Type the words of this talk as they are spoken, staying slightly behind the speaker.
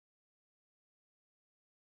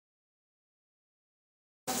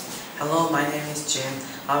Hello, my name is Jin.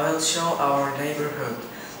 I will show our neighborhood.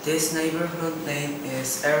 This neighborhood name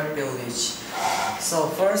is Arab Village. So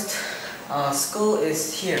first, school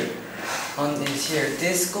is here.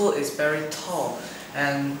 This school is very tall,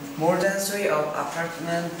 and more than 3 of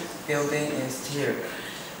apartment building is here.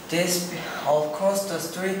 This, of course, the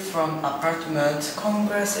street from apartment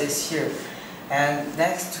Congress is here, and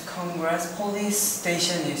next to Congress, police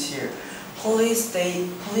station is here.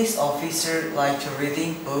 Police officer like to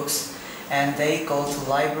reading books, and they go to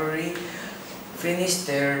library, finish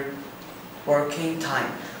their working time.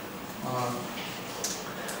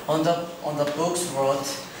 On the books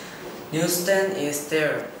wrote, newsstand is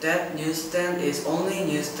there. That newsstand is only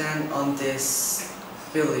newsstand on this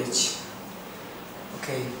village.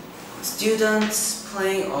 Okay, students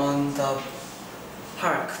playing on the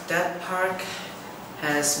park. That park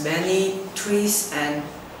has many trees and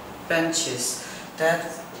benches. That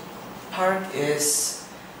park is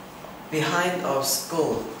behind of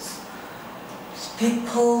school.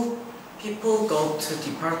 People go to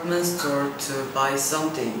department store to buy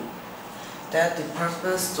something. That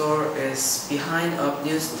department store is behind of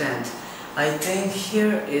newsstand. I think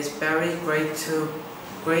here is very great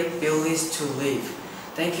village to live.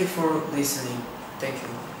 Thank you for listening. Thank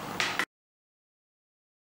you.